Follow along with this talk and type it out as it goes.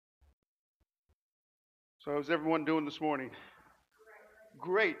So how's everyone doing this morning?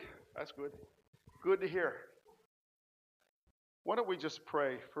 Great. That's good. Good to hear. Why don't we just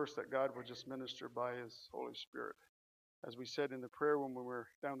pray first that God will just minister by His Holy Spirit? As we said in the prayer when we were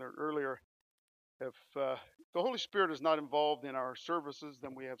down there earlier, if the Holy Spirit is not involved in our services,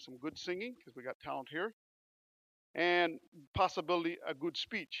 then we have some good singing because we got talent here, and possibility a good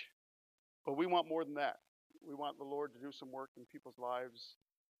speech. But we want more than that. We want the Lord to do some work in people's lives,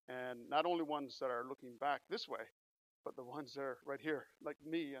 and not only ones that are looking back this way, but the ones that are right here, like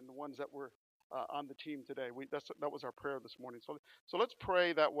me, and the ones that were on the team today. That was our prayer this morning. So let's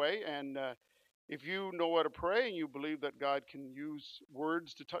pray that way. And if you know how to pray and you believe that God can use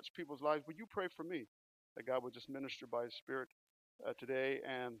words to touch people's lives, would you pray for me that God would just minister by His Spirit today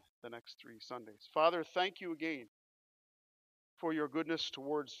and the next 3 Sundays? Father, thank you again for your goodness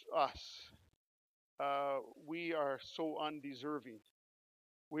towards us. We are so undeserving.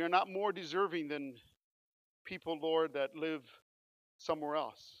 We are not more deserving than people, Lord, that live somewhere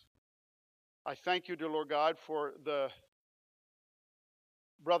else. I thank you, dear Lord God, for the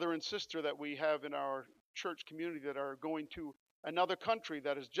brother and sister that we have in our church community that are going to another country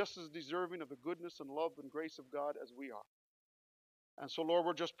that is just as deserving of the goodness and love and grace of God as we are. And so, Lord,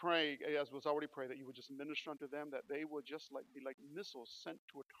 we're just praying, as was already prayed, that you would just minister unto them, that they would just be like missiles sent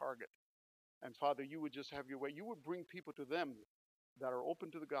to a target. And Father, you would just have your way. You would bring people to them that are open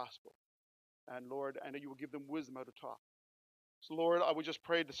to the gospel. And Lord, and that you would give them wisdom how to talk. So, Lord, I would just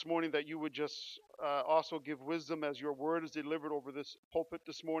pray this morning that you would just also give wisdom as your word is delivered over this pulpit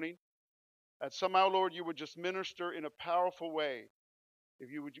this morning. That somehow, Lord, you would just minister in a powerful way.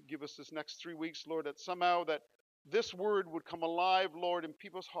 If you would give us this next 3 weeks, Lord, that somehow that this word would come alive, Lord, in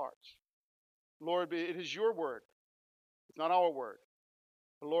people's hearts. Lord, it is your word. It's not our word.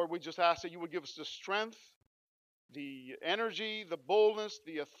 But Lord, we just ask that you would give us the strength, the energy, the boldness,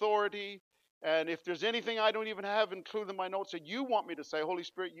 the authority. And if there's anything I don't even have included in my notes that you want me to say, Holy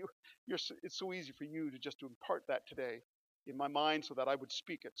Spirit, it's so easy for you to just impart that today in my mind so that I would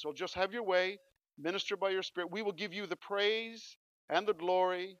speak it. So just have your way, minister by your Spirit. We will give you the praise and the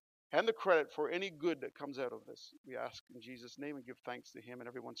glory and the credit for any good that comes out of this. We ask in Jesus' name and give thanks to Him. And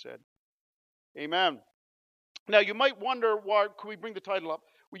everyone said, Amen. Now you might wonder why. Could we bring the title up?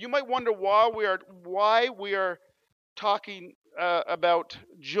 Well, you might wonder why we are talking about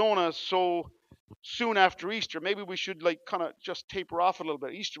Jonah so soon after Easter. Maybe we should kind of just taper off a little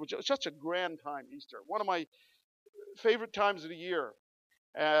bit. Easter was such a grand time. Easter, one of my favorite times of the year.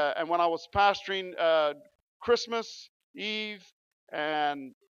 And when I was pastoring, Christmas Eve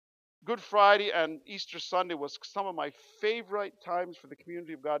and Good Friday and Easter Sunday was some of my favorite times for the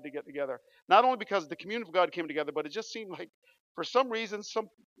community of God to get together. Not only because the community of God came together, but it just seemed like, for some reason,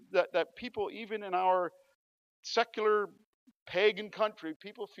 that people, even in our secular pagan country,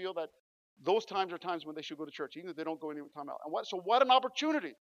 people feel that those times are times when they should go to church, even if they don't go any time else. And what an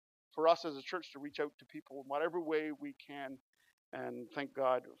opportunity for us as a church to reach out to people in whatever way we can, and thank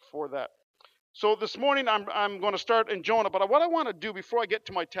God for that. So this morning I'm going to start in Jonah, but what I want to do before I get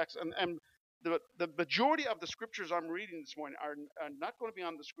to my text, and the majority of the scriptures I'm reading this morning are not going to be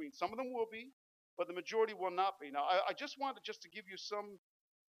on the screen. Some of them will be, but the majority will not be. Now I just wanted to give you some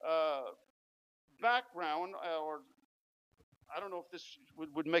background, or I don't know if this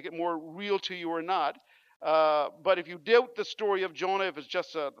would make it more real to you or not. But if you doubt the story of Jonah, if it's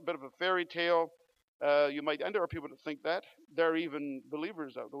just a bit of a fairy tale, you might, and there are people that think that. There are even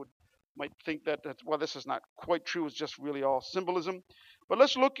believers out there might think that, well, this is not quite true. It's just really all symbolism. But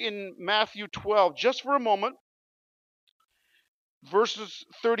let's look in Matthew 12 just for a moment. Verses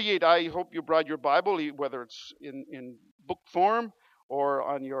 38. I hope you brought your Bible, whether it's in book form or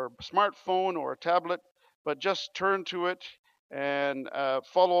on your smartphone or a tablet. But just turn to it and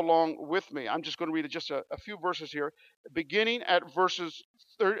follow along with me. I'm just going to read just a few verses here, beginning at verse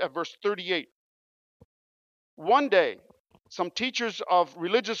 38. One day, some teachers of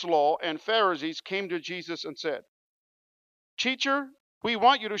religious law and Pharisees came to Jesus and said, Teacher, we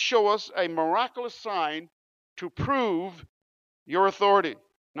want you to show us a miraculous sign to prove your authority.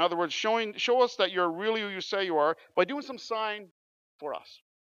 In other words, show us that you're really who you say you are by doing some sign for us.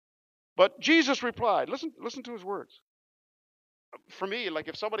 But Jesus replied, listen to his words. For me, like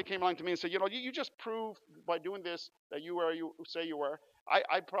if somebody came along to me and said, you just prove by doing this that you are you say you are,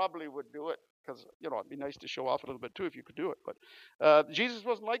 I probably would do it. Because, it'd be nice to show off a little bit too if you could do it. But Jesus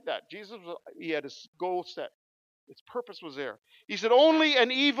wasn't like that. He had his goal set. His purpose was there. He said, only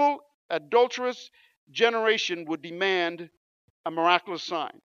an evil, adulterous generation would demand a miraculous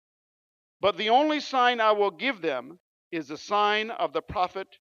sign. But the only sign I will give them is the sign of the prophet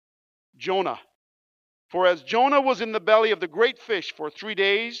Jonah. For as Jonah was in the belly of the great fish for 3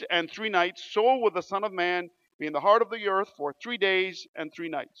 days and 3 nights, so will the Son of Man be in the heart of the earth for 3 days and 3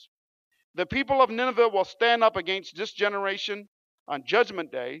 nights. The people of Nineveh will stand up against this generation on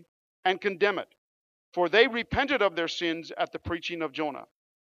Judgment Day and condemn it, for they repented of their sins at the preaching of Jonah.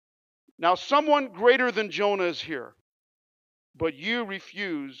 Now someone greater than Jonah is here, but you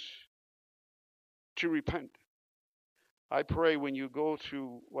refuse to repent. I pray when you go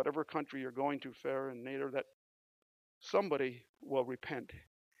to whatever country you're going to, fair and near, that somebody will repent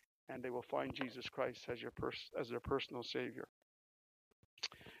and they will find Jesus Christ as their personal Savior.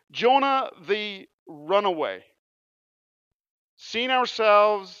 Jonah the runaway. Seeing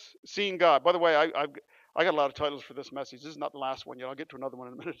ourselves, seeing God. By the way, I got a lot of titles for this message. This is not the last one yet. I'll get to another one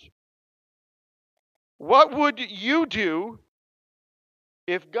in a minute. What would you do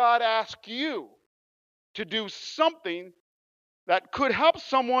if God asked you to do something that could help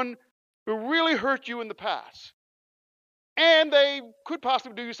someone who really hurt you in the past, and they could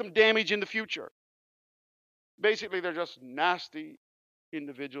possibly do you some damage in the future? Basically, they're just nasty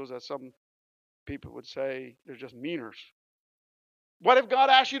individuals, as some people would say. They're just meaners. What if God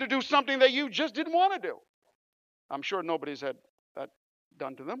asked you to do something that you just didn't want to do? I'm sure nobody's had that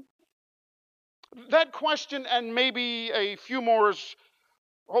done to them. That question and maybe a few more is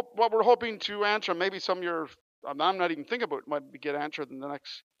what we're hoping to answer. Maybe some of your, I'm not even thinking about it, might get answered in the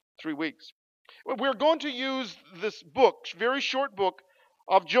next 3 weeks. We're going to use this book, very short book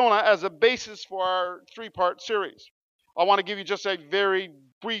of Jonah, as a basis for our 3-part series. I want to give you just a very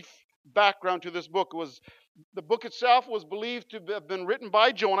brief background to this book. The book itself was believed to have been written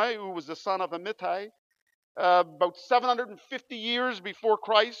by Jonah, who was the son of Amittai, about 750 years before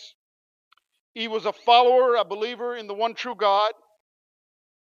Christ. He was a follower, a believer in the one true God.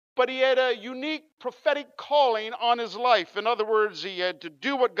 But he had a unique prophetic calling on his life. In other words, he had to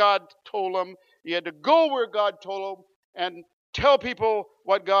do what God told him. He had to go where God told him and tell people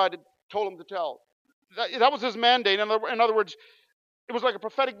what God told him to tell. That was his mandate. In other words, it was like a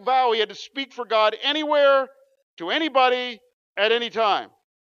prophetic vow. He had to speak for God anywhere, to anybody, at any time.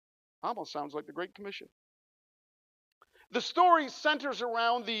 Almost sounds like the Great Commission. The story centers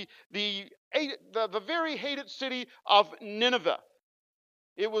around the very hated city of Nineveh.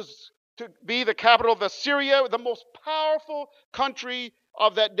 It was to be the capital of Assyria, the most powerful country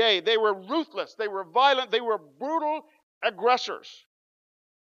of that day. They were ruthless. They were violent. They were brutal aggressors.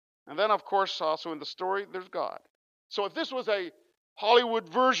 And then, of course, also in the story, there's God. So if this was a Hollywood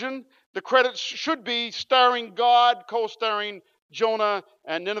version, the credits should be starring God, co-starring Jonah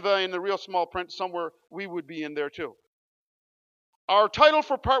and Nineveh in the real small print somewhere. We would be in there too. Our title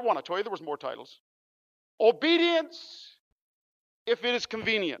for part 1, I told you there was more titles. Obedience if it is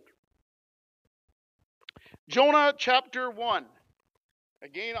convenient. Jonah chapter 1.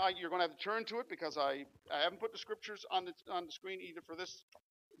 Again, you're going to have to turn to it because I haven't put the scriptures on the screen either for this.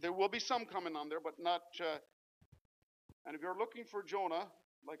 There will be some coming on there, but not. And if you're looking for Jonah,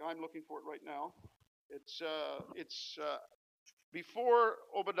 like I'm looking for it right now, it's before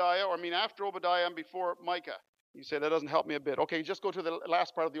Obadiah, after Obadiah and before Micah. You say that doesn't help me a bit. Okay, just go to the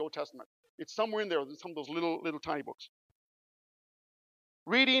last part of the Old Testament. It's somewhere in there, some of those little tiny books.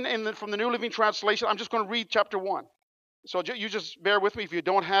 Reading from the New Living Translation, I'm just going to read chapter 1. So you just bear with me. If you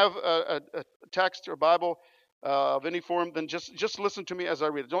don't have a text or Bible of any form, then just listen to me as I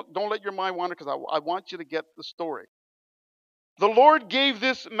read it. Don't let your mind wander, because I want you to get the story. The Lord gave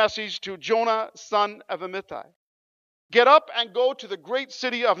this message to Jonah, son of Amittai. Get up and go to the great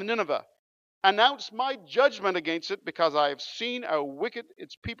city of Nineveh. Announce my judgment against it, because I have seen how wicked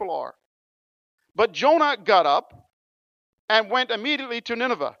its people are. But Jonah got up and went immediately to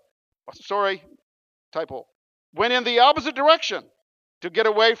Nineveh. Sorry, typo. Went in the opposite direction to get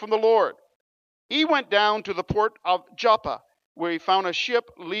away from the Lord. He went down to the port of Joppa, where he found a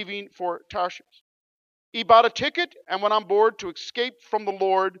ship leaving for Tarshish. He bought a ticket and went on board to escape from the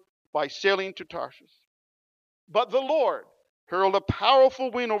Lord by sailing to Tarshish. But the Lord hurled a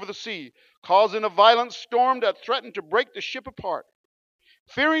powerful wind over the sea, causing a violent storm that threatened to break the ship apart.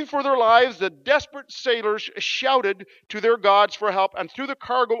 Fearing for their lives, the desperate sailors shouted to their gods for help and threw the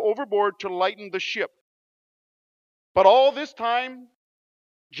cargo overboard to lighten the ship. But all this time,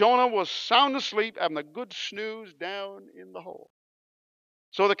 Jonah was sound asleep, having a good snooze down in the hole.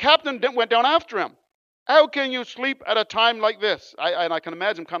 So the captain went down after him. How can you sleep at a time like this? I can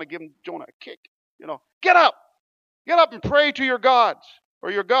imagine kind of giving Jonah a kick. Get up. Get up and pray to your gods,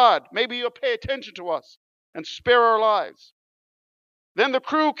 or your God. Maybe you'll pay attention to us and spare our lives. Then the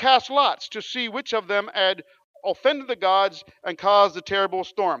crew cast lots to see which of them had offended the gods and caused the terrible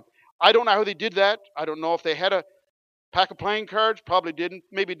storm. I don't know how they did that. I don't know if they had a pack of playing cards. Probably didn't.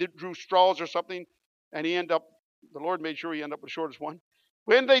 Maybe drew straws or something. And the Lord made sure he ended up with the shortest one.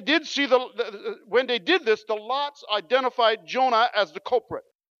 When they did when they did this, the lots identified Jonah as the culprit.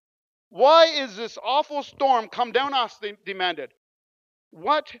 Why is this awful storm come down us? They demanded.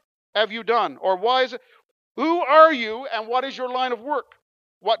 What have you done? Or why is it? Who are you and what is your line of work?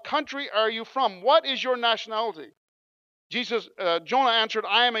 What country are you from? What is your nationality? Jonah answered,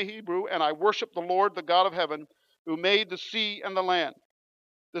 I am a Hebrew and I worship the Lord, the God of heaven, who made the sea and the land.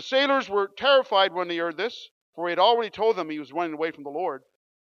 The sailors were terrified when they heard this, for he had already told them he was running away from the Lord.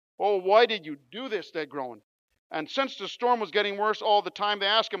 Oh, why did you do this? They groaned. And since the storm was getting worse all the time, they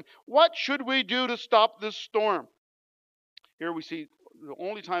asked him, what should we do to stop this storm? Here we see the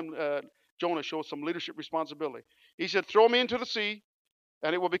only time Jonah shows some leadership responsibility. He said, throw me into the sea,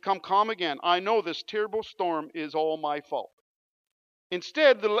 and it will become calm again. I know this terrible storm is all my fault.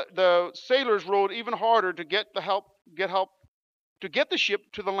 Instead, the sailors rowed even harder to get the ship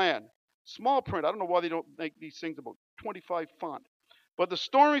to the land. Small print. I don't know why they don't make these things about 25 font. But the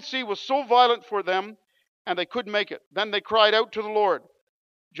stormy sea was so violent for them, and they couldn't make it. Then they cried out to the Lord,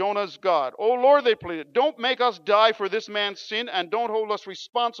 Jonah's God. Oh Lord, they pleaded, don't make us die for this man's sin, and don't hold us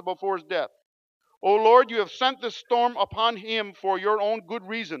responsible for his death. Oh Lord, you have sent this storm upon him for your own good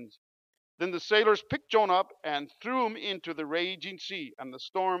reasons. Then the sailors picked Jonah up and threw him into the raging sea, and the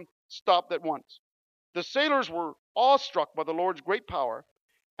storm stopped at once. The sailors were awestruck by the Lord's great power,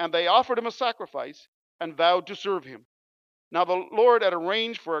 and they offered him a sacrifice and vowed to serve him. Now the Lord had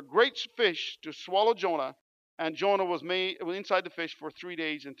arranged for a great fish to swallow Jonah, and Jonah was inside the fish for 3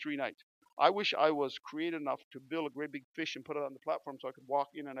 days and 3 nights. I wish I was creative enough to build a great big fish and put it on the platform so I could walk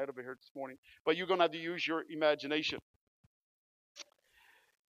in and out of it here this morning. But you're going to have to use your imagination.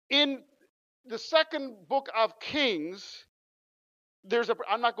 In the second book of Kings,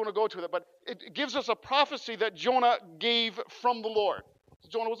 I'm not going to go to that, but it gives us a prophecy that Jonah gave from the Lord.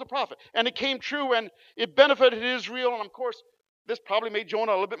 Jonah was a prophet. And it came true, and it benefited Israel. And of course, this probably made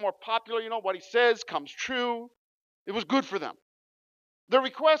Jonah a little bit more popular. You know, what he says comes true. It was good for them. The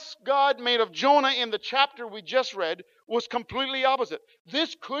request God made of Jonah in the chapter we just read was completely opposite.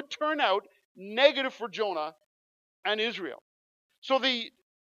 This could turn out negative for Jonah and Israel. So the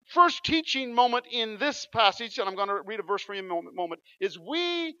first teaching moment in this passage, and I'm going to read a verse for you in a moment, is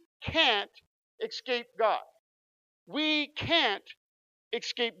we can't escape God. We can't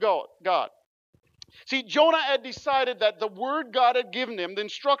escape God. See, Jonah had decided that the word God had given him, the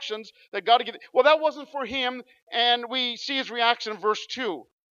instructions that God had given, well, that wasn't for him, and we see his reaction in verse 2.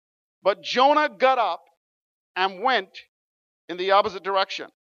 But Jonah got up and went in the opposite direction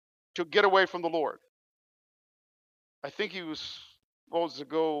to get away from the Lord. I think he was supposed to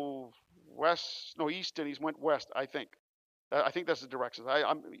go east, and he went west, I think. I think that's the directions.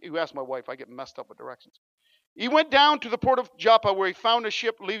 You ask my wife, I get messed up with directions. He went down to the port of Joppa where he found a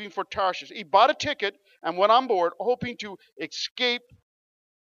ship leaving for Tarshish. He bought a ticket and went on board, hoping to escape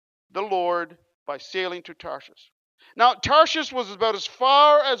the Lord by sailing to Tarshish. Now, Tarshish was about as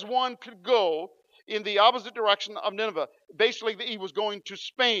far as one could go in the opposite direction of Nineveh. Basically, he was going to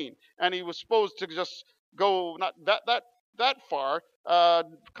Spain, and he was supposed to just go not that far,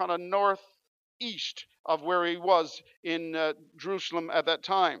 kind of northeast of where he was in Jerusalem at that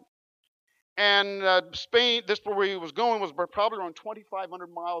time. And Spain, this where he was going, was probably around 2,500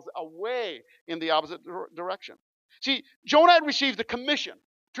 miles away in the opposite direction. See, Jonah had received a commission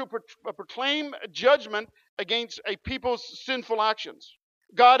to proclaim judgment against a people's sinful actions.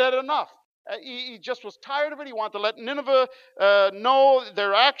 God had enough. He just was tired of it. He wanted to let Nineveh know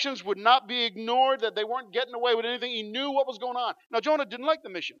their actions would not be ignored, that they weren't getting away with anything. He knew what was going on. Now, Jonah didn't like the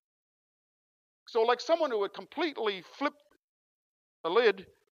mission. So like someone who had completely flipped the lid,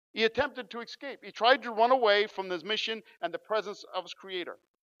 he attempted to escape. He tried to run away from this mission and the presence of his Creator.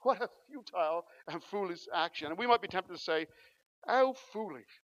 What a futile and foolish action. And we might be tempted to say, how foolish.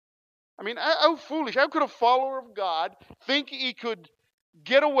 I mean, how foolish. How could a follower of God think he could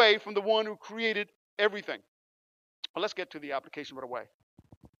get away from the one who created everything? Well, let's get to the application right away.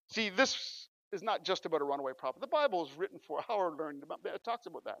 See, this is not just about a runaway prophet. The Bible is written for our learning. It talks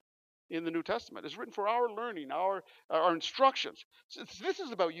about that in the New Testament. It's written for our learning, our instructions. This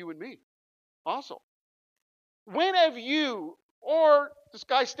is about you and me also. When have you, or this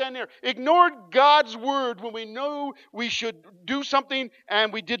guy standing there, ignored God's word when we know we should do something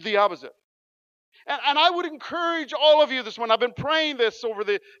and we did the opposite? And I would encourage all of you this one. I've been praying this over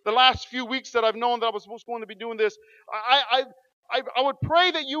the last few weeks that I've known that I was going to be doing this. I would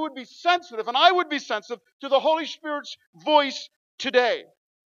pray that you would be sensitive, and I would be sensitive to the Holy Spirit's voice today.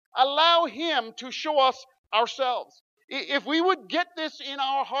 Allow Him to show us ourselves. If we would get this in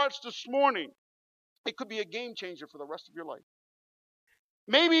our hearts this morning, it could be a game changer for the rest of your life.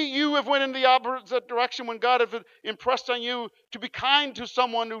 Maybe you have went in the opposite direction when God has impressed on you to be kind to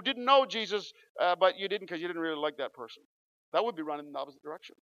someone who didn't know Jesus, but you didn't because you didn't really like that person. That would be running in the opposite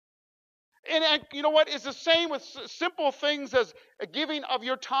direction. And you know what? It's the same with simple things as a giving of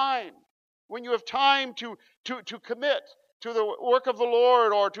your time. When you have time to commit to the work of the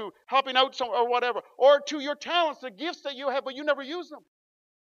Lord, or to helping out some or whatever, or to your talents, the gifts that you have, but you never use them.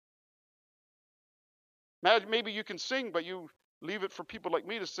 Maybe you can sing, but you leave it for people like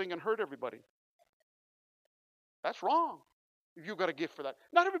me to sing and hurt everybody. That's wrong. If you've got a gift for that.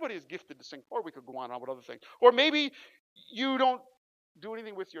 Not everybody is gifted to sing, or we could go on with other things. Or maybe you don't do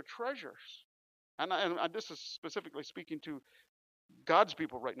anything with your treasures. And this is specifically speaking to God's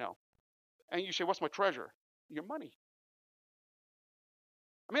people right now. And you say, what's my treasure? Your money.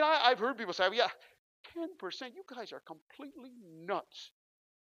 I mean, I've heard people say, yeah, 10%, you guys are completely nuts.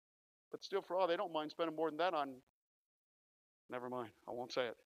 But still, for all, they don't mind spending more than that on, never mind, I won't say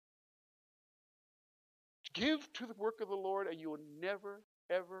it. Give to the work of the Lord, and you will never,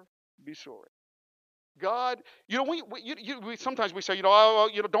 ever be sorry. God, we sometimes we say,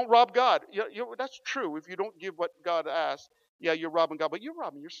 don't rob God. That's true. If you don't give what God asks, yeah, you're robbing God, but you're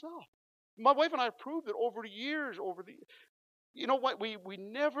robbing yourself. My wife and I have proved it over the years. You know what? We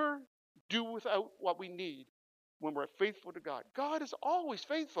never do without what we need when we're faithful to God. God is always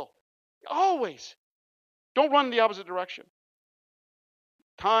faithful. Always. Don't run in the opposite direction.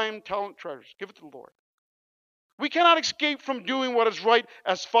 Time, talent, treasures. Give it to the Lord. We cannot escape from doing what is right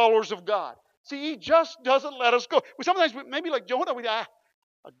as followers of God. See, He just doesn't let us go. Sometimes, maybe like Jonah, I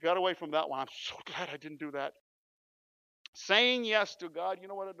got away from that one. I'm so glad I didn't do that. Saying yes to God, you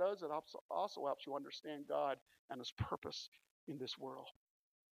know what it does? It also helps you understand God and His purpose in this world.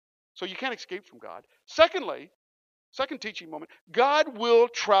 So you can't escape from God. Secondly, second teaching moment, God will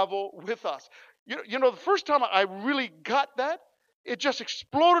travel with us. You know, the first time I really got that, it just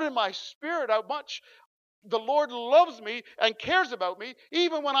exploded in my spirit how much the Lord loves me and cares about me,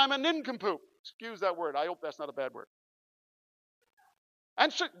 even when I'm a nincompoop. Excuse that word. I hope that's not a bad word.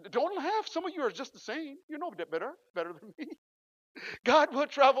 And so, don't laugh. Some of you are just the same. You know better than me. God will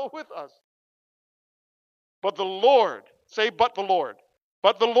travel with us. But the Lord, say, but the Lord.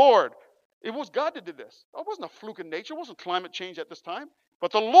 But the Lord. It was God that did this. It wasn't a fluke in nature. It wasn't climate change at this time.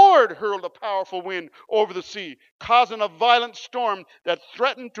 But the Lord hurled a powerful wind over the sea, causing a violent storm that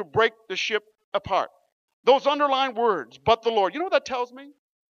threatened to break the ship apart. Those underlined words, but the Lord. You know what that tells me?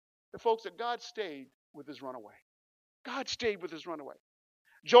 The folks, that God stayed with His runaway. God stayed with His runaway.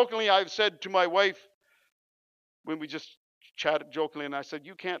 Jokingly, I've said to my wife, when we just chatted jokingly, and I said,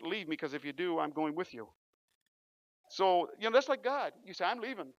 you can't leave me, because if you do, I'm going with you. So, that's like God. You say, I'm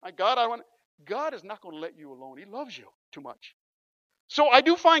leaving. God is not going to let you alone. He loves you too much. So I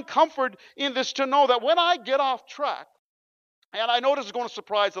do find comfort in this, to know that when I get off track, and I know this is going to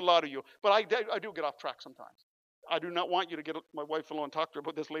surprise a lot of you, but I do get off track sometimes. I do not want you to get my wife alone and talk to her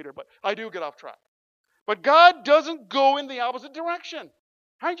about this later, but I do get off track. But God doesn't go in the opposite direction.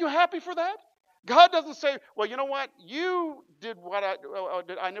 Aren't you happy for that? God doesn't say, well, you know what? You did what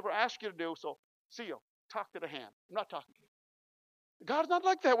I never asked you to do, so see you. Talk to the hand. I'm not talking to you. God's not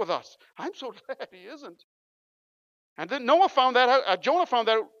like that with us. I'm so glad He isn't. And then Jonah found that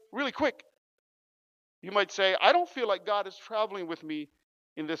out really quick. You might say, I don't feel like God is traveling with me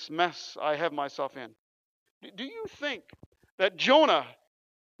in this mess I have myself in. Do you think that Jonah,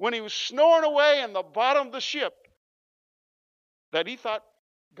 when he was snoring away in the bottom of the ship, that he thought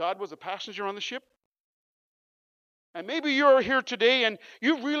God was a passenger on the ship? And maybe you're here today and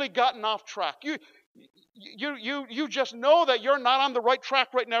you've really gotten off track. You just know that you're not on the right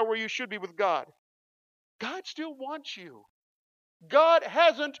track right now where you should be with God. God still wants you. God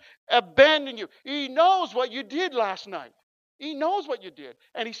hasn't abandoned you. He knows what you did last night. He knows what you did,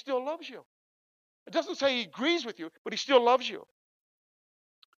 and He still loves you. It doesn't say He agrees with you, but He still loves you.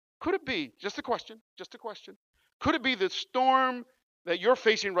 Could it be, just a question, could it be the storm that you're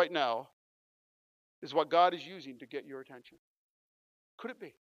facing right now is what God is using to get your attention? Could it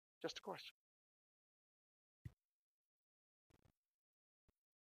be? Just a question.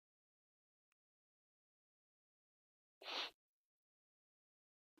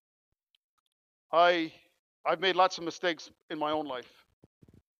 I've made lots of mistakes in my own life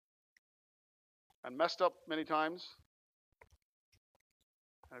and messed up many times.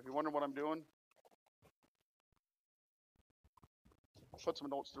 And if you're wondering what I'm doing, I put some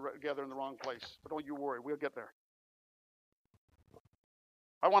notes together in the wrong place. But don't you worry, we'll get there.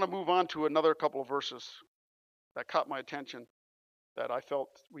 I want to move on to another couple of verses that caught my attention that I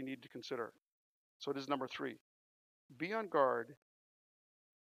felt we need to consider. So it is number 3. Be on guard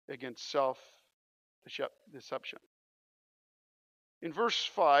against self-deception. In verse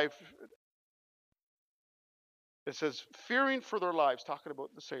 5, it says, fearing for their lives, talking about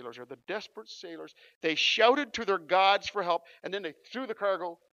the sailors, or the desperate sailors, they shouted to their gods for help, and then they threw the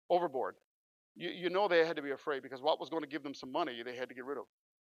cargo overboard. You know they had to be afraid, because what was going to give them some money, they had to get rid of.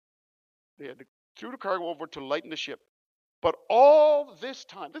 They had to threw the cargo over to lighten the ship. But all this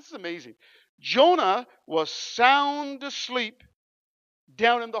time, this is amazing, Jonah was sound asleep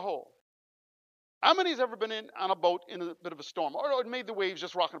down in the hole. How many has ever been in on a boat in a bit of a storm, or it made the waves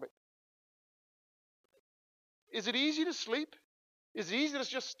just rocking about? Is it easy to sleep? Is it easy to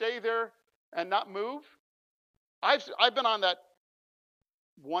just stay there and not move? I've been on that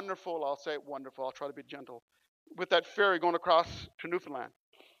wonderful, I'll say it wonderful, I'll try to be gentle, with that ferry going across to Newfoundland.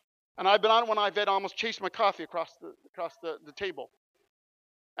 And I've been on it when I've had almost chased my coffee across the table.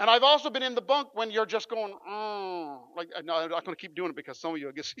 And I've also been in the bunk when you're just going, like, no, I'm not going to keep doing it because some of you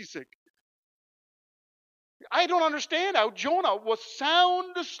will get seasick. I don't understand how Jonah was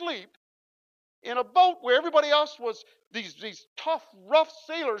sound asleep in a boat where everybody else was, these tough, rough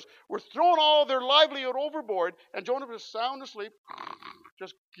sailors were throwing all their livelihood overboard, and Jonah was sound asleep,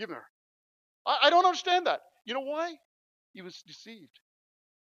 just giving her. I don't understand that. You know why? He was deceived.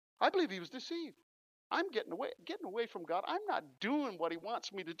 I believe he was deceived. I'm getting away from God. I'm not doing what he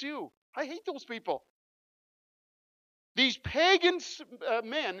wants me to do. I hate those people. These pagan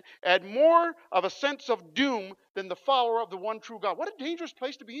men had more of a sense of doom than the follower of the one true God. What a dangerous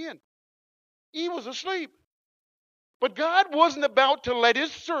place to be in. He was asleep. But God wasn't about to let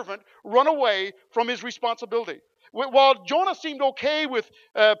his servant run away from his responsibility. While Jonah seemed okay with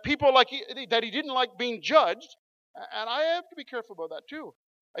people that he didn't like being judged, and I have to be careful about that too.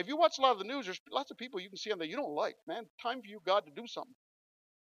 If you watch a lot of the news, there's lots of people you can see on there you don't like. Man, time for you, God, to do something.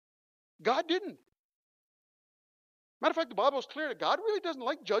 God didn't. Matter of fact, the Bible is clear that God really doesn't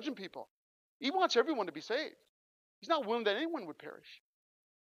like judging people. He wants everyone to be saved. He's not willing that anyone would perish.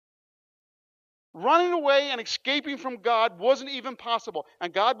 Running away and escaping from God wasn't even possible,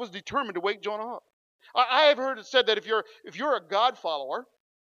 and God was determined to wake Jonah up. I have heard it said that if you're a God follower,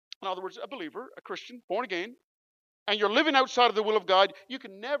 in other words, a believer, a Christian, born again, and you're living outside of the will of God, you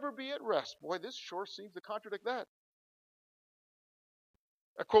can never be at rest. Boy, this sure seems to contradict that.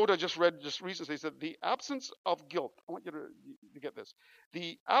 A quote I just read just recently said, the absence of guilt, I want you to get this,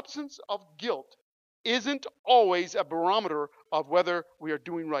 the absence of guilt isn't always a barometer of whether we are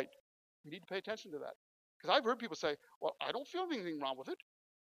doing right. We need to pay attention to that. Because I've heard people say, well, I don't feel anything wrong with it.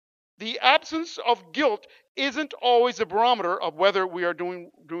 The absence of guilt isn't always a barometer of whether we are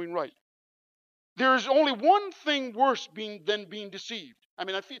doing right. There is only one thing worse than being deceived. I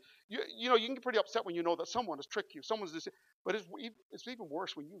mean, I feel you can get pretty upset when you know that someone has tricked you. Someone's deceived. But it's even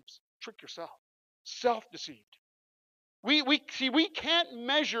worse when you trick yourself. Self-deceived. We can't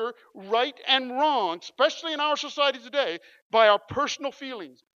measure right and wrong, especially in our society today, by our personal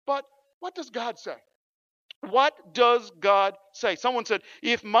feelings. But what does God say? What does God say? Someone said,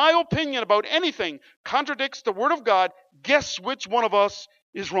 if my opinion about anything contradicts the Word of God, guess which one of us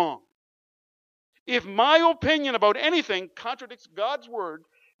is wrong? If my opinion about anything contradicts God's Word,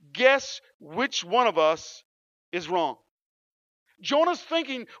 guess which one of us is wrong? Jonah's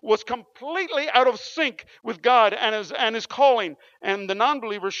thinking was completely out of sync with God and his calling, and the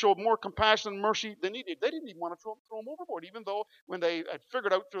non-believers showed more compassion and mercy than he did. They didn't even want to throw him overboard, even though when they had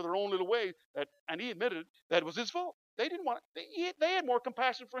figured out through their own little way and he admitted that it was his fault. They didn't want. They had more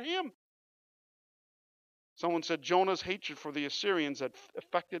compassion for him. Someone said Jonah's hatred for the Assyrians had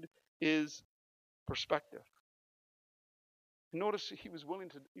affected his perspective. Notice he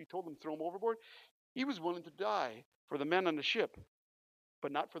told them to throw him overboard. He was willing to die for the men on the ship,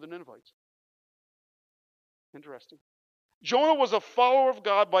 but not for the Ninevites. Interesting. Jonah was a follower of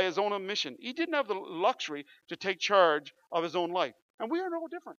God by his own admission. He didn't have the luxury to take charge of his own life. And we are no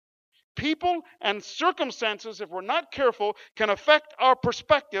different. People and circumstances, if we're not careful, can affect our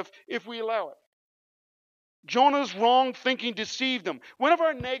perspective if we allow it. Jonah's wrong thinking deceived him. One of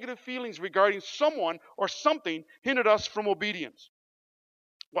our negative feelings regarding someone or something hindered us from obedience.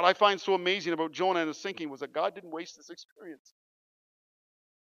 What I find so amazing about Jonah and his thinking was that God didn't waste this experience.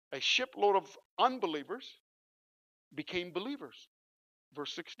 A shipload of unbelievers became believers.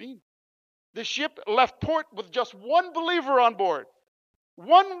 Verse 16. The ship left port with just one believer on board,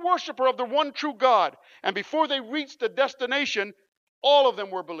 one worshiper of the one true God. And before they reached the destination, all of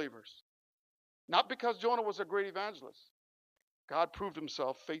them were believers. Not because Jonah was a great evangelist. God proved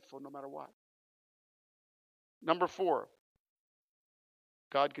himself faithful no matter what. Number 4,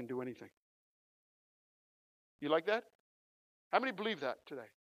 God can do anything. You like that? How many believe that today?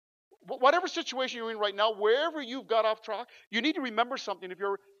 Whatever situation you're in right now, wherever you've got off track, you need to remember something. If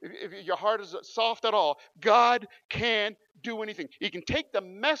your heart is soft at all, God can do anything. He can take the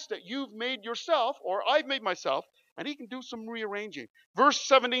mess that you've made yourself, or I've made myself, and He can do some rearranging. Verse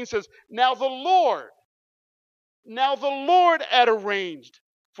 17 says, now the Lord had arranged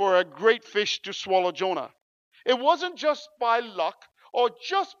for a great fish to swallow Jonah. It wasn't just by luck or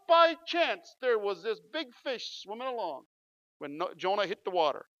just by chance. There was this big fish swimming along when Jonah hit the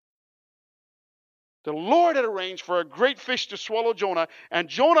water. The Lord had arranged for a great fish to swallow Jonah, and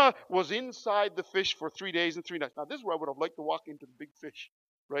Jonah was inside the fish for 3 days and 3 nights. Now, this is where I would have liked to walk into the big fish,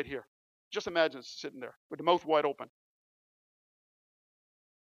 right here. Just imagine sitting there with the mouth wide open.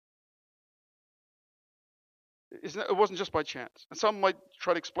 It wasn't just by chance. And some might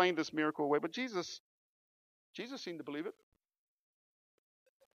try to explain this miracle away, but Jesus seemed to believe it.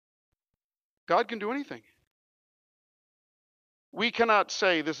 God can do anything. We cannot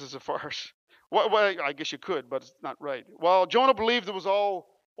say this is a farce. Well, I guess you could, but it's not right. While Jonah believed it was all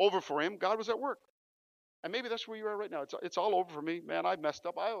over for him, God was at work. And maybe that's where you are right now. It's all over for me. Man, I messed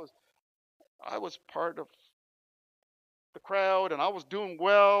up. I was part of the crowd, and I was doing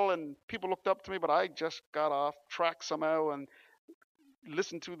well, and people looked up to me, but I just got off track somehow and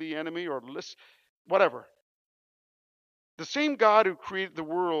listened to the enemy or whatever. The same God who created the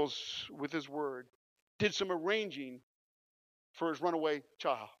worlds with His word did some arranging for His runaway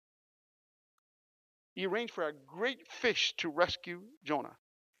child. He arranged for a great fish to rescue Jonah.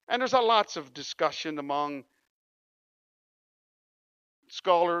 And there's lots of discussion among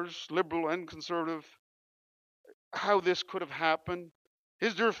scholars, liberal and conservative, how this could have happened.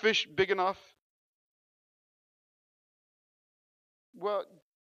 Is there a fish big enough? Well,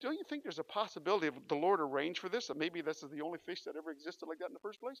 don't you think there's a possibility of the Lord arranged for this? That maybe this is the only fish that ever existed like that in the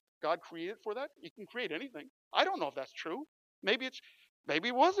first place? God created for that? He can create anything. I don't know if that's true. Maybe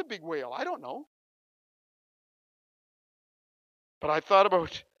it was a big whale. I don't know. But I thought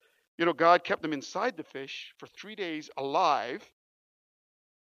about, God kept them inside the fish for 3 days alive.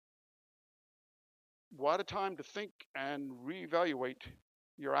 What a time to think and reevaluate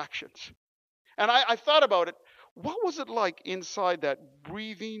your actions. And I thought about it. What was it like inside that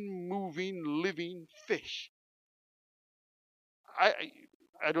breathing, moving, living fish?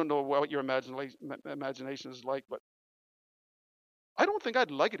 I don't know what your imagination is like, but I don't think I'd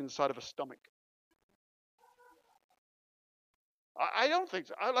like it inside of a stomach. I don't think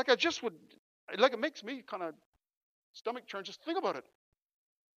so. I just would, it makes me kind of stomach turn just think about it.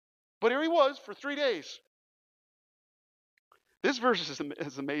 But here he was for 3 days. This verse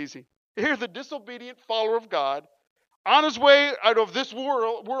is amazing. Here, the disobedient follower of God, on his way out of this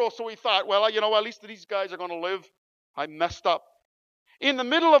world, so he thought, well, at least these guys are going to live. I messed up. In the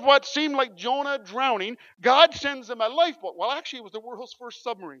middle of what seemed like Jonah drowning, God sends him a lifeboat. Well, actually, it was the world's first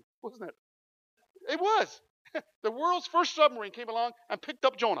submarine, wasn't it? It was. The world's first submarine came along and picked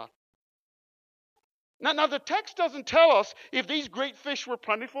up Jonah. Now, the text doesn't tell us if these great fish were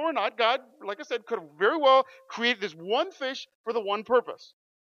plentiful or not. God, like I said, could have very well created this one fish for the one purpose.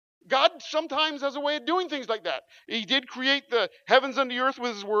 God sometimes has a way of doing things like that. He did create the heavens and the earth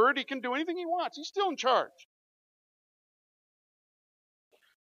with His word. He can do anything He wants. He's still in charge.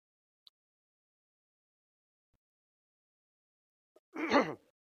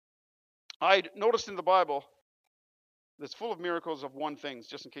 I noticed in the Bible that's full of miracles of one thing,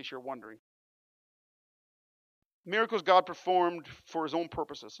 just in case you're wondering. Miracles God performed for His own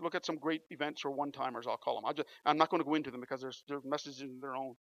purposes. Look at some great events or one-timers, I'll call them. I'm not going to go into them because there's messages in their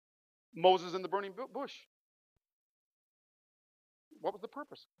own. Moses in the burning bush. What was the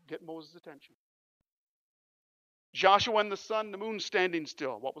purpose? Get Moses' attention. Joshua and the sun, the moon standing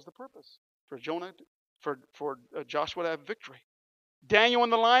still. What was the purpose? For Joshua to have victory. Daniel in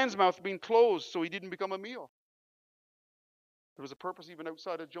the lion's mouth being closed so he didn't become a meal. There was a purpose even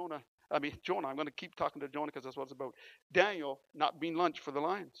outside of Jonah. I'm going to keep talking to Jonah because that's what it's about. Daniel not being lunch for the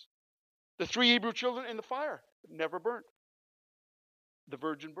lions. The 3 Hebrew children in the fire, never burnt. The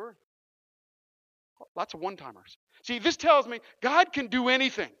virgin birth. Lots of one-timers. See, this tells me God can do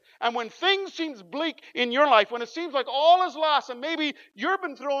anything. And when things seem bleak in your life, when it seems like all is lost and maybe you've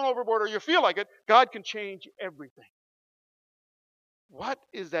been thrown overboard or you feel like it, God can change everything. What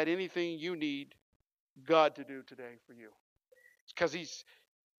is that anything you need God to do today for you? Because He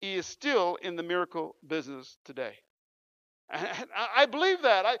is still in the miracle business today. And I believe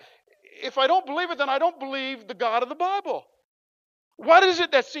that. If I don't believe it, then I don't believe the God of the Bible. What is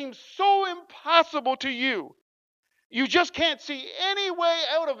it that seems so impossible to you? You just can't see any way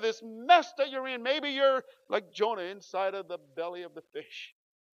out of this mess that you're in. Maybe you're like Jonah inside of the belly of the fish.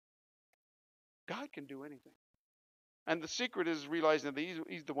 God can do anything. And the secret is realizing that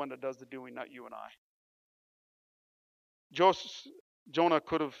he's the one that does the doing, not you and I. Jonah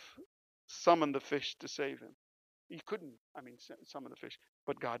could have summoned the fish to save him. He couldn't, summon the fish,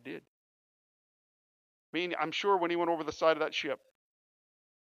 but God did. I'm sure when he went over the side of that ship,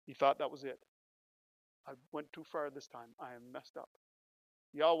 he thought that was it. I went too far this time. I am messed up.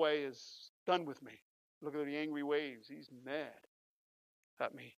 Yahweh is done with me. Look at the angry waves. He's mad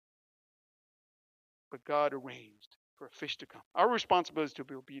at me. But God arranged for a fish to come. Our responsibility is to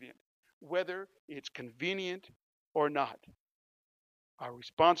be obedient, whether it's convenient or not. Our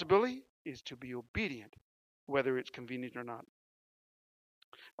responsibility is to be obedient, whether it's convenient or not.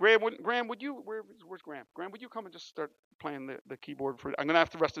 Graham, would you? Where's Graham? Graham, would you come and just start playing the keyboard for? I'm going to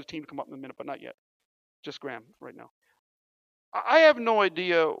have the rest of the team to come up in a minute, but not yet. Just Graham right now. I have no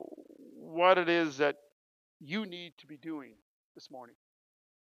idea what it is that you need to be doing this morning,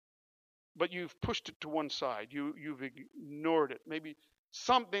 but you've pushed it to one side. You've ignored it. Maybe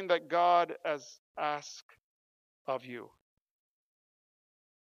something that God has asked of you.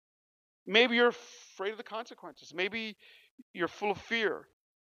 Maybe you're afraid of the consequences. Maybe you're full of fear.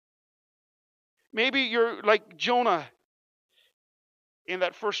 Maybe you're like Jonah in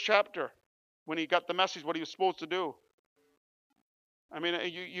that first chapter when he got the message what he was supposed to do.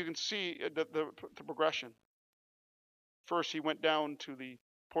 You can see the progression. First, he went down to the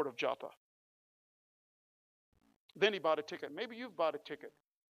port of Joppa. Then he bought a ticket. Maybe you've bought a ticket,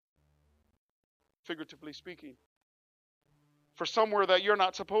 figuratively speaking, for somewhere that you're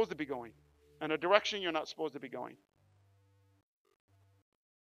not supposed to be going, and a direction you're not supposed to be going.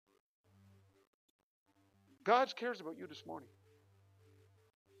 God cares about you this morning.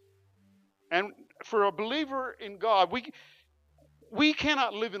 And for a believer in God, we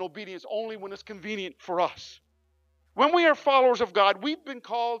cannot live in obedience only when it's convenient for us. When we are followers of God, we've been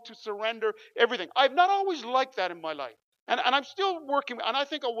called to surrender everything. I've not always liked that in my life. And I'm still working, and I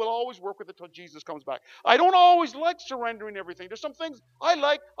think I will always work with it until Jesus comes back. I don't always like surrendering everything. There's some things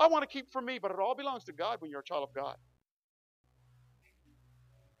I want to keep for me, but it all belongs to God when you're a child of God.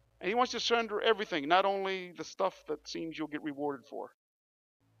 And He wants to surrender everything, not only the stuff that seems you'll get rewarded for.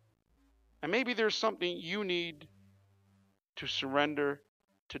 And maybe there's something you need to surrender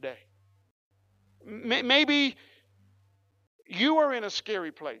today. Maybe you are in a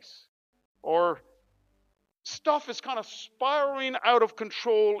scary place, or stuff is kind of spiraling out of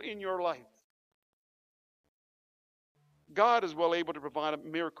control in your life. God is well able to provide a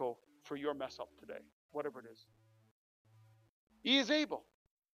miracle for your mess up today, whatever it is. He is able.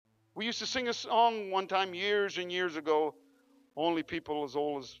 We used to sing a song one time years and years ago. Only people as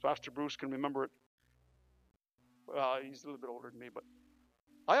old as Pastor Bruce can remember it. Well, he's a little bit older than me, but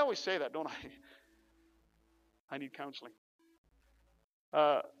I always say that, don't I? I need counseling.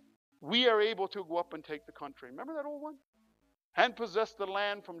 We are able to go up and take the country. Remember that old one? And possess the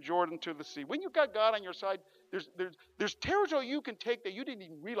land from Jordan to the sea. When you've got God on your side, there's territory you can take that you didn't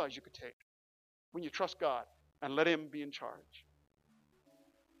even realize you could take when you trust God and let Him be in charge.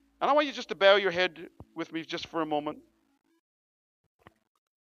 And I want you just to bow your head with me just for a moment.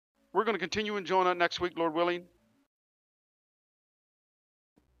 We're going to continue in Jonah next week, Lord willing.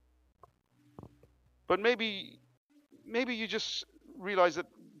 But maybe you just realize that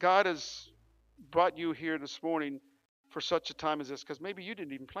God has brought you here this morning for such a time as this, because maybe you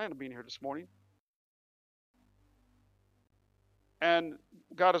didn't even plan on being here this morning. And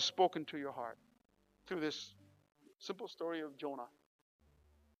God has spoken to your heart through this simple story of Jonah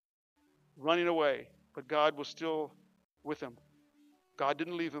running away, but God was still with him. God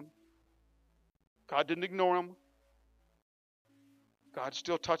didn't leave him. God didn't ignore him. God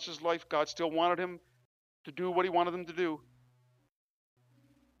still touched his life. God still wanted him to do what He wanted him to do.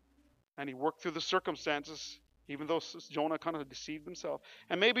 And He worked through the circumstances, even though Jonah kind of deceived himself.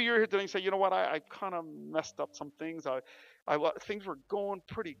 And maybe you're here today and say, you know what, I kind of messed up some things. Things were going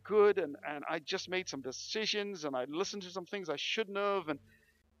pretty good, and I just made some decisions, and I listened to some things I shouldn't have. And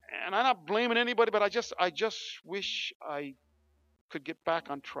I'm not blaming anybody, but I just wish I could get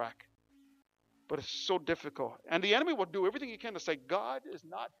back on track. But it's so difficult. And the enemy will do everything he can to say, God is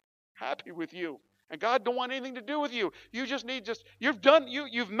not happy with you. And God don't want anything to do with you. You just need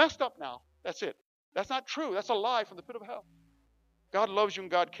you've messed up now. That's it. That's not true. That's a lie from the pit of hell. God loves you and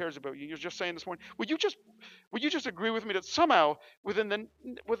God cares about you. You're just saying this morning, would you just agree with me that somehow within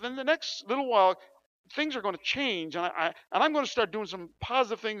the next little while things are going to change, and I'm going to start doing some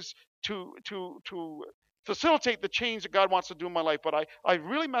positive things to facilitate the change that God wants to do in my life. But I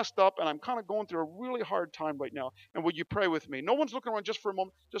really messed up, and I'm kind of going through a really hard time right now. And would you pray with me? No one's looking around just for a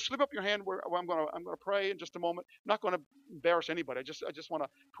moment. Just slip up your hand where I'm gonna pray in just a moment. I'm not going to embarrass anybody. I just want to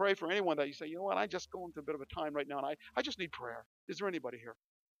pray for anyone that you say, you know what, I just going through a bit of a time right now, and I just need prayer. Is there anybody here?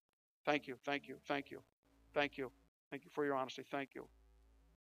 Thank you, thank you, thank you, thank you, thank you for your honesty. Thank you.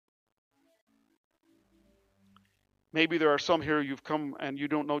 Maybe there are some here you've come and you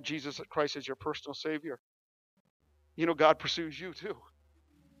don't know Jesus Christ as your personal Savior. You know, God pursues you too.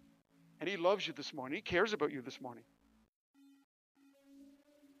 And He loves you this morning. He cares about you this morning.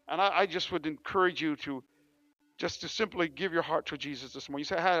 And I just would encourage you to just to simply give your heart to Jesus this morning. You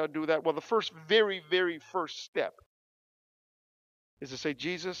say, how do I do that? Well, the first, very, very first step is to say,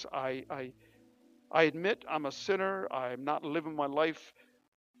 Jesus, I admit I'm a sinner. I'm not living my life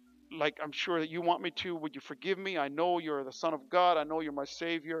like I'm sure that you want me to. Would you forgive me? I know you're the Son of God. I know you're my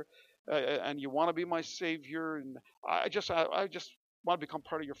Savior, and you want to be my Savior. And I just want to become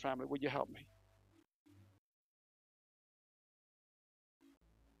part of your family. Would you help me?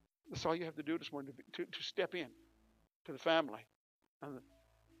 That's all you have to do this morning to step in to the family. And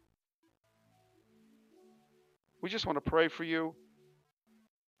we just want to pray for you.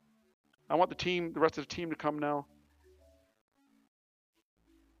 I want the rest of the team to come now.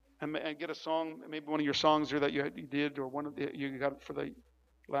 And get a song, maybe one of your songs there that you did, or one of you got for the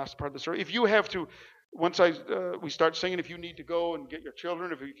last part of the story. If you have to, once we start singing, if you need to go and get your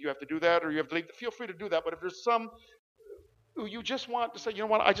children, if you have to do that, or you have to leave, feel free to do that. But if there's some who you just want to say, you know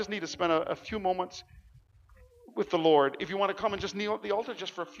what, I just need to spend a few moments with the Lord. If you want to come and just kneel at the altar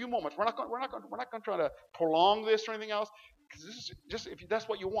just for a few moments, we're not going to try to prolong this or anything else, because this is just if that's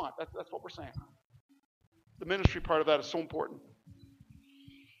what you want. That's what we're saying. The ministry part of that is so important.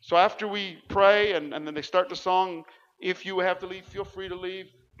 So after we pray and then they start the song, if you have to leave, feel free to leave.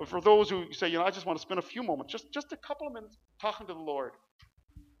 But for those who say, you know, I just want to spend a few moments, just a couple of minutes talking to the Lord,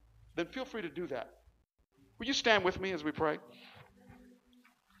 then feel free to do that. Will you stand with me as we pray?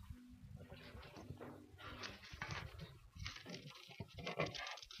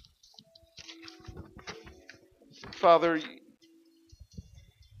 Father,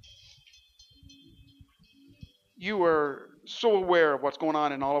 you are so aware of what's going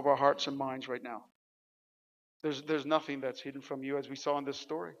on in all of our hearts and minds right now. There's nothing that's hidden from you, as we saw in this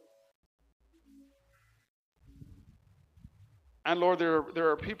story. And Lord, there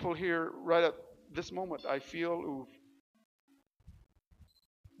are people here right at this moment, I feel, who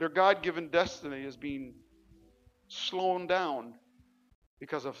their God-given destiny is being slowed down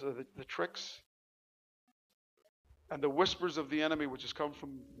because of the tricks and the whispers of the enemy, which has come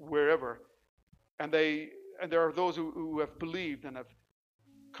from wherever. And there are those who have believed and have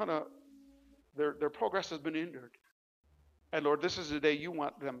kind of their progress has been hindered. And Lord, this is the day you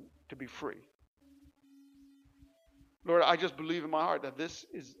want them to be free. Lord, I just believe in my heart that this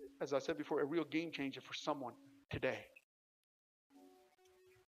is, as I said before, a real game changer for someone today.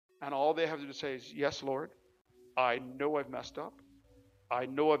 And all they have to say is, yes, Lord, I know I've messed up. I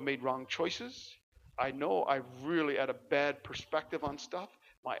know I've made wrong choices. I know I've really had a bad perspective on stuff.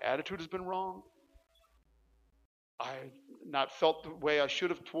 My attitude has been wrong. I've not felt the way I should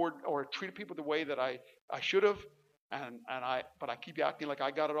have toward or treated people the way that I should have. But I keep acting like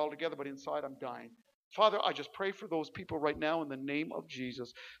I got it all together, but inside I'm dying. Father, I just pray for those people right now in the name of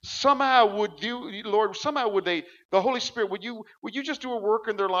Jesus. Somehow would you, Lord, the Holy Spirit, would you just do a work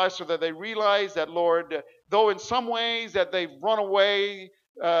in their lives so that they realize that, Lord, though in some ways that they've run away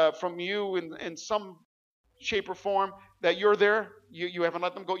from you in some shape or form, that you're there, you haven't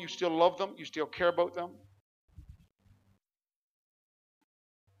let them go, you still love them, you still care about them.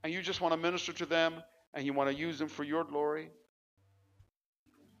 And you just want to minister to them, and you want to use them for your glory.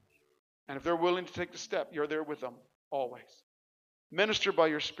 And if they're willing to take the step, you're there with them always. Minister by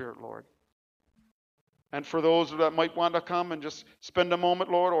your Spirit, Lord. And for those that might want to come and just spend a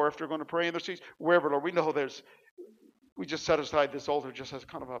moment, Lord, or if they're going to pray in their seats, wherever, Lord, we know we just set aside this altar just as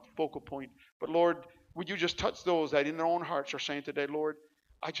kind of a focal point. But Lord, would you just touch those that in their own hearts are saying today, Lord,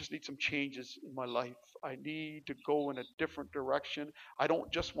 I just need some changes in my life. I need to go in a different direction. I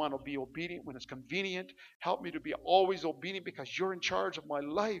don't just want to be obedient when it's convenient. Help me to be always obedient because you're in charge of my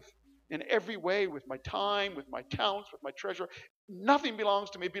life. In every way, with my time, with my talents, with my treasure. Nothing belongs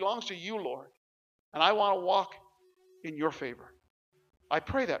to me. It belongs to you, Lord. And I want to walk in your favor. I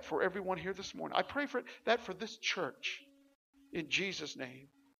pray that for everyone here this morning. I pray that for this church in Jesus' name.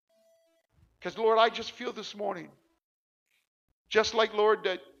 Because, Lord, I just feel this morning, just like, Lord,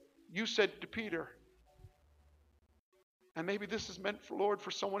 that you said to Peter, and maybe this is meant for, Lord,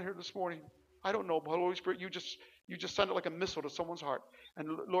 for someone here this morning. I don't know, but Holy Spirit, you You just send it like a missile to someone's heart.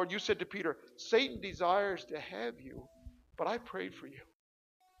 And Lord, you said to Peter, Satan desires to have you, but I prayed for you.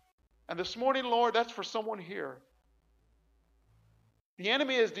 And this morning, Lord, that's for someone here. The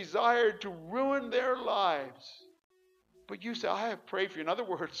enemy has desired to ruin their lives. But you say, I have prayed for you. In other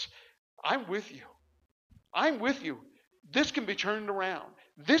words, I'm with you. I'm with you. This can be turned around.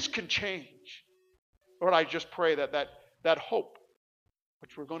 This can change. Lord, I just pray that hope,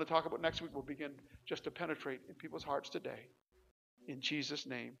 which we're going to talk about next week, will begin just to penetrate in people's hearts today. In Jesus'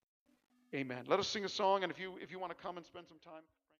 name, amen. Let us sing a song, and if you want to come and spend some time.